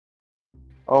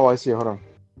Oh, I see. Hold on.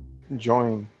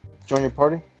 Join. Join your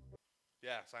party?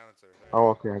 Yeah, silencer. There you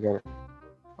Oh, go. okay. I got it. Wait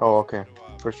Oh, for okay. him to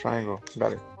First play. triangle.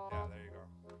 Got it. Yeah, there you go.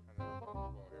 And then we'll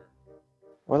go here.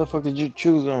 Why the fuck did you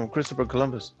choose Christopher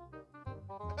Columbus?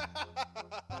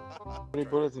 30 Try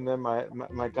bullets and then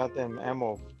my goddamn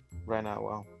ammo ran out.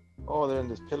 Wow. Oh, they're in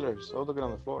these pillars. Oh, looking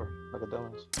on the floor like a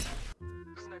dumbass.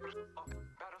 Sniper up.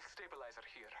 Barrel stabilizer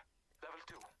here. Level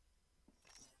 2.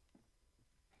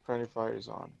 Friendly fire is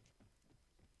on.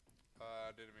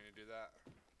 Didn't mean to do that.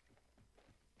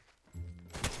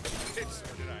 Bitch,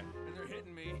 or did I? And they're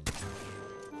hitting me.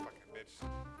 Fucking bitch.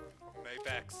 I'm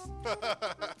Apex.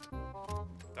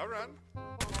 Don't run.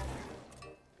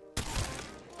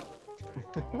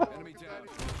 Enemy down.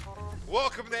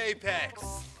 Welcome to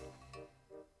Apex.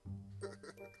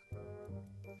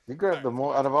 You grabbed Alright, the let's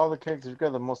most go out of all the characters. You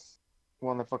grabbed the most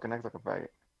one that fucking acts like a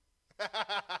faggot.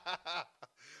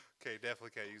 Okay,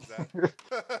 definitely can't use that.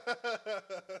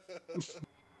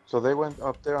 So they went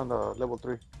up there on the level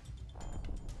 3.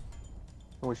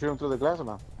 Can we shoot them through the glass or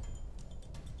not?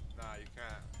 Nah, you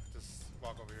can't. Just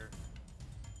walk over here.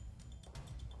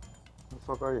 Who the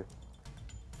fuck are you?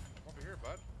 Over here,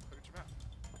 bud. Look at your map.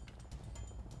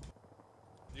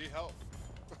 You need help.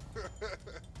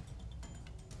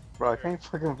 Bro, I can't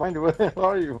fucking find you. Where the hell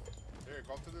are you? Here,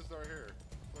 go up to this door here.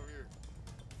 It's over here.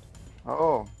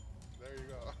 Oh. There you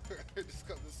go. Just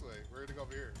come this way. We're gonna go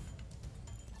over here.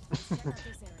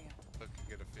 Look and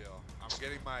get a feel. I'm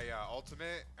getting my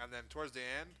ultimate, and then towards the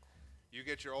end, you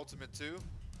get your ultimate too,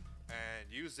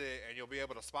 and use it, and you'll be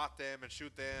able to spot them and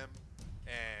shoot them,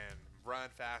 and run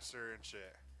faster and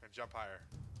shit, and jump higher.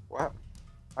 What?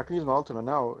 I can use my ultimate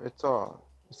now. It's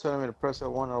telling me to press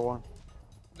L1 R1.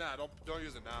 Nah, don't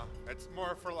use it now. It's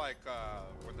more for like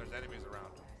when there's enemies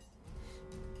around.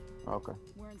 Okay.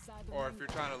 Or if you're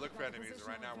trying to look for enemies.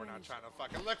 Right now we're not trying to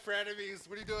fucking look for enemies.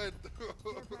 What are you doing?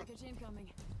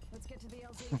 Let's get to the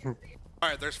LZ.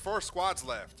 Alright, there's 4 squads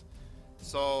left.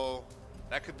 So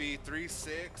that could be 3,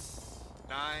 6,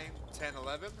 9, 10,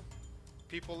 11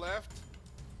 people left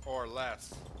or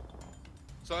less.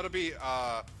 So it'll be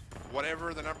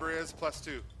whatever the number is plus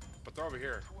 2. But they're over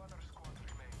here.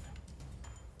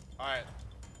 Alright.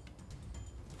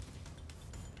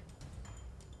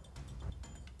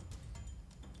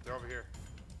 They're over here.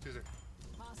 Caesar.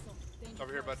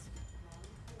 Over here, bud.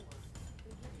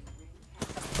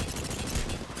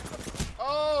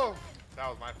 Oh! That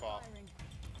was my fault.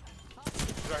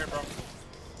 He's right here, bro.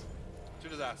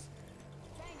 Shoot his ass.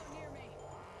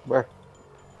 Where?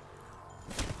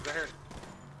 He's right here.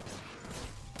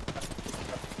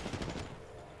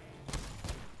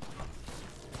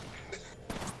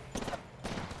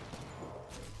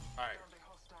 Alright.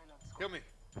 Kill me.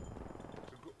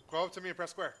 Go up to me and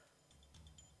press square.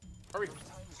 Hurry.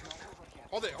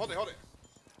 Hold it, hold it, hold it.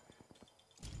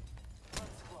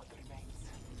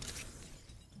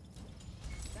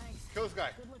 Kill this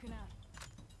guy.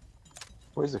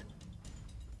 Where is it?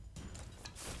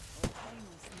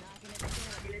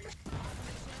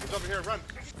 He's over here, run.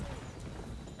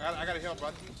 I gotta heal,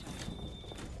 bud.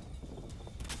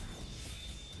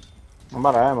 I'm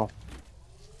out of ammo.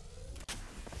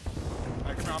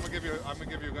 Alright, come on, I'm gonna give you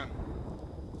a gun.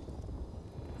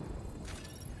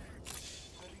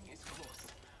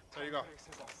 There you go.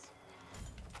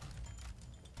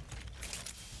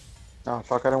 Oh,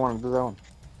 fuck, I didn't want to do that one.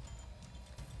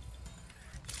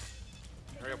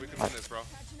 Hurry up, we can win this, bro.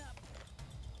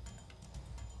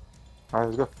 Alright,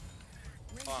 let's go.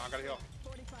 Hold on, I gotta heal.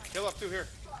 Heal up too, here.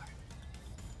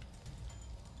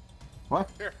 What?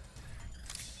 Here.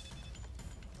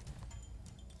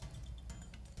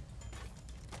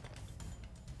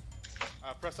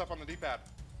 Press up on the D-pad.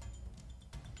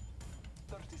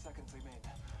 30 seconds remain.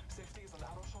 Safety is an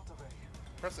arrow shot away.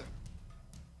 Press it.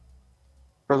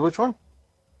 Press which one?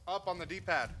 Up on the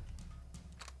D-pad.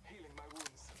 Healing my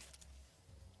wounds.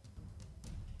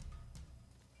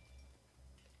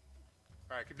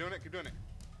 Alright, keep doing it, keep doing it.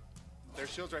 There's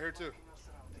shields right here too. Checking your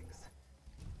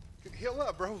surroundings. Heal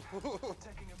up, bro.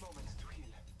 Taking a moment to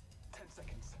heal. 10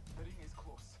 seconds. The ring is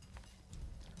close.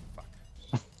 Fuck.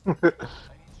 I need shields.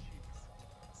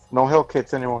 No health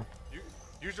kits anymore.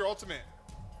 Use your ultimate.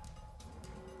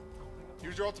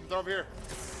 Use your ultimate. They're over here.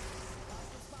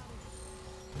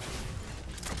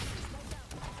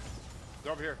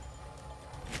 They're over here.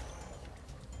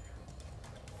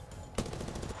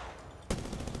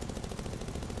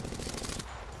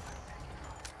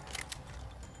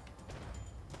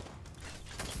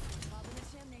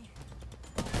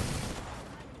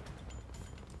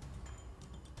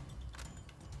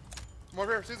 Come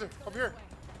over here, Caesar. Over here.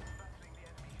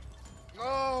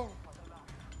 No.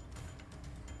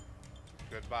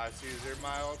 Good. Goodbye, Caesar,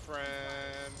 my old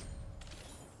friend.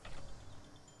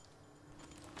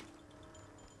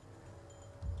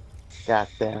 God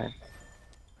damn it.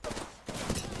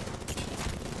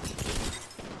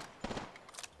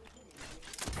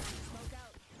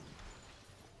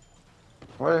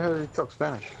 Why the hell did he talk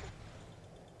Spanish?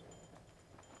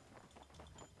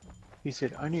 He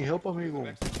said, I need help,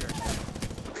 amigo.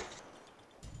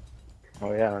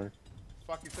 Oh yeah, man.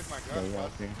 Fuck, you took my gun, Yeah,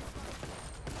 bud. okay.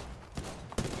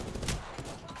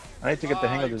 I need to get the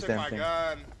hang of you this took damn my thing.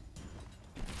 gun.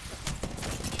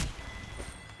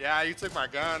 Yeah, you took my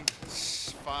gun.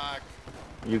 Fuck.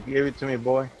 You gave it to me,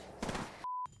 boy.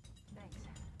 Thanks.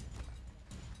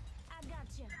 I got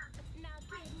you. Now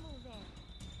keep moving.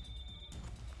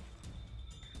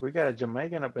 We got a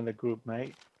Jamaican up in the group,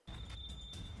 mate.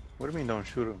 What do you mean don't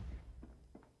shoot him?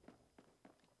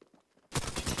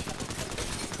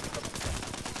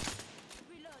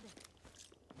 Reloaded.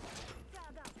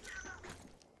 Frog out.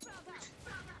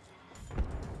 Frog out.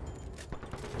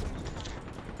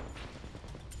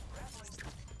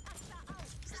 Asta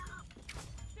out.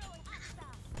 Throwing Asta.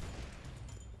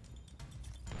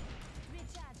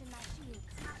 Recharging my shields.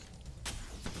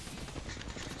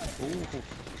 Ooh,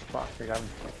 fuck, they got me.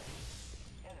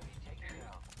 Enemy taken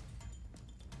down.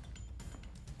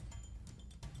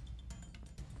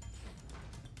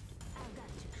 I've got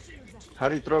you. Shields up. How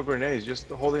do you throw grenades? Just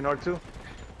holding R2?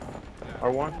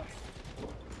 R1?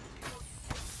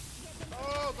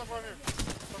 Oh, stop right here.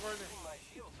 Stop right here. My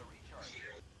shields are recharged.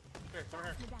 Here, come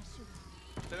here. With that shoot.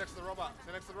 Stay next to the robot.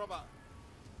 Stay next to the robot.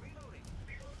 Reloading.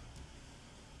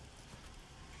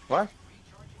 What?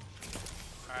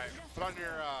 Alright, put on your,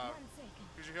 1 second.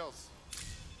 use your heals.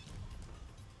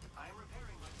 I'm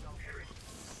repairing myself.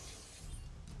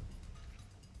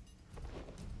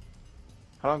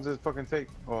 How long does this fucking take?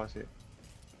 Oh, I see it.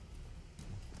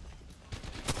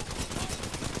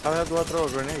 How the hell do I throw a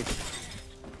grenade?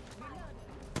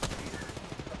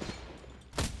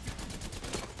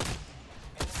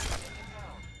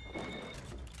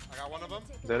 I got one of them.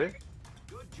 Is that it?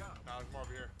 Good job. Now there's more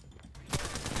over here.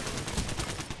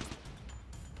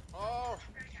 Oh!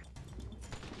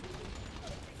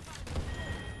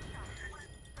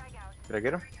 Did I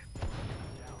get him?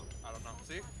 I don't know.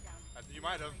 See? You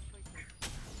might have.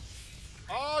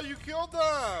 Oh, you killed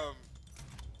them!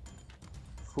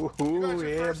 You got Ooh, your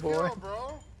yeah, first boy. kill,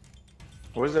 bro.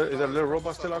 Where's that? Is that little robot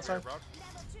What's still up over outside? here, bro?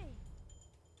 Level 3.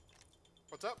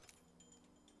 What's up?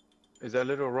 Is that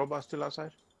little robot still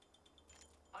outside?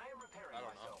 I am repairing I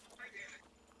don't know. myself.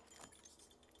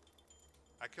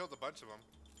 I killed a bunch of them.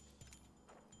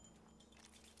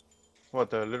 What,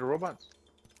 the little robots?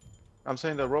 I'm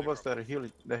saying the robots that heal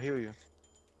you.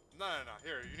 No.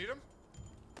 Here, you need them?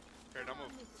 Here, don't move.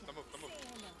 Don't move. Don't move. Say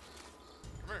hello.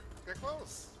 Come here. Get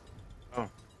close.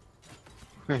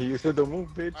 You said don't move,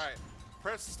 bitch. Alright.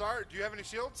 Press start. Do you have any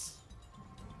shields?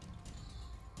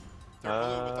 They're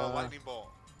blue with a lightning bolt.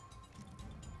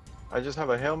 I just have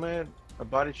a helmet, a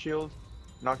body shield,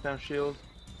 knockdown shield,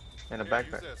 and a Here,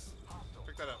 backpack. use this.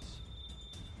 Pick that up.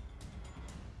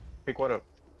 Pick what up?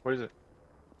 Where is it?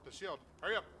 The shield.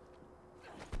 Hurry up.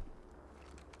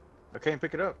 I can't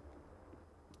pick it up.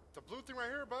 The blue thing right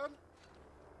here, bud.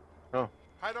 Oh.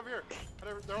 Hide over here.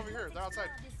 They're over here. They're outside.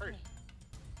 This Hurry. way.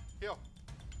 Heal.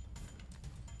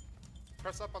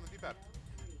 Press up on the D-pad.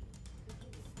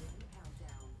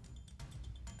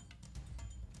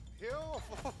 Heal.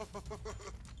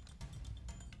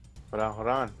 Hold on, hold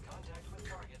on. Contact with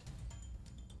target.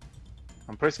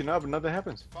 I'm pressing up and nothing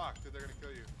happens. Fuck, dude, they're gonna kill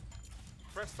you.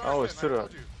 Press start. Oh, then, it's I to the-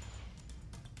 told you.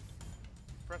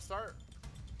 Press start.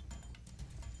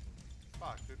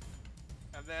 Fuck, dude.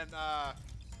 And then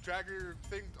drag your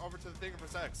thing over to the thing and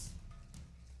press X.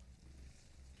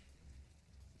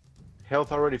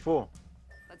 Health already full.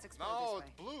 Let's explore No, this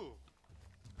it's way. blue.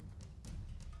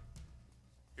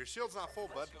 Your shield's not full,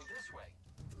 bud. Let's go this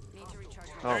way. Need to recharge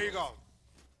my Oh. There you go.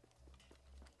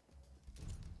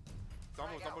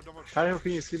 Don't move, don't move, don't move. How the hell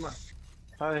can you see my?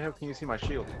 How the hell can you see my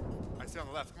shield? I see on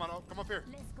the left. Come on, come up here.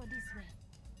 Let's go this way.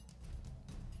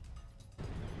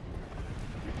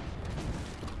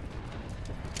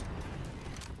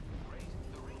 Great.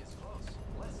 The ring is close.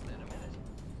 Less than a minute.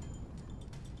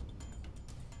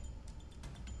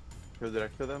 Yo, did I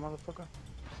kill that motherfucker?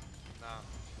 Nah.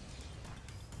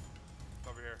 It's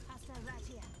over here. Hasta right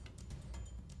here.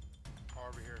 Or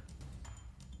over here.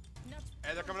 Not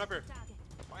Hey, they're coming up here. target.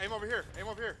 Aim over here. Aim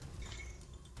over here.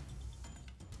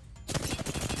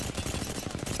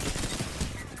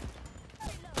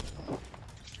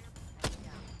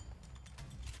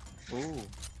 Ooh,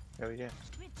 hell yeah.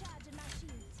 Recharging my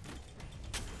shields.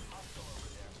 Hostile over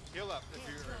there. Heal up if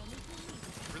you're.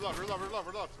 Reload, reload, reload,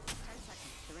 reload. 10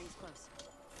 seconds. The ring's close.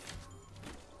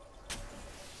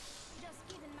 Just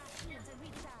giving my shields a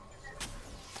recharge.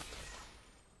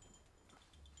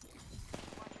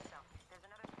 Watch yourself. There's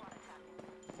another squad attacking.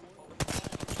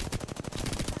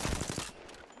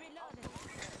 Reloading.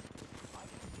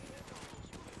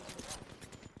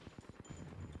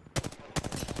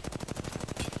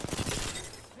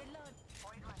 Reload.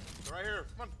 They're right here.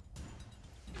 Come on.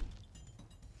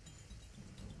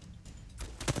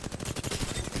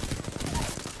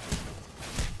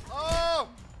 Oh!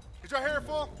 He's right here,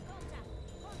 fool.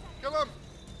 Kill him.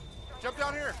 Jump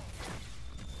down here.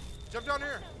 Jump down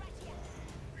here.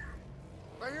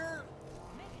 Right here.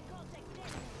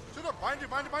 Shoot him. Behind you,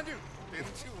 behind you, behind you.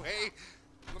 Pinche way.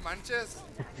 No manches.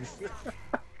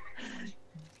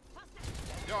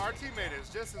 Yo, our teammate is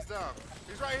just as dumb.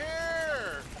 He's right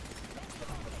here.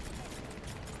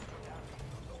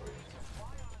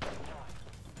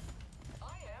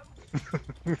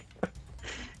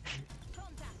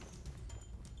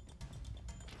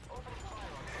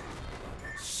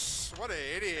 What an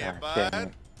idiot,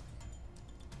 bud.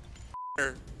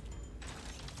 Here.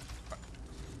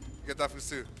 Get that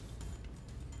Fusu.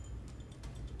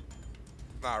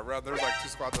 Nah, run. There's like 2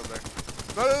 squads over there.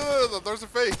 No, no, no, no, those are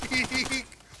fake.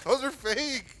 Those are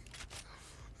fake.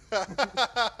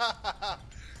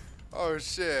 Oh,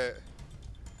 shit.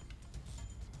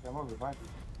 I'm over behind you.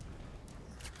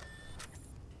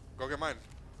 Go get mine.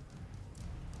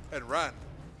 And run.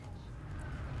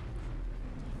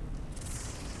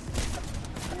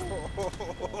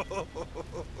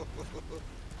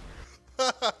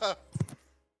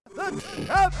 The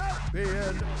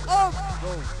champion of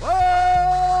the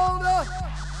world,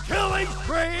 killing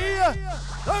spree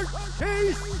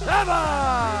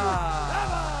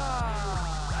 37!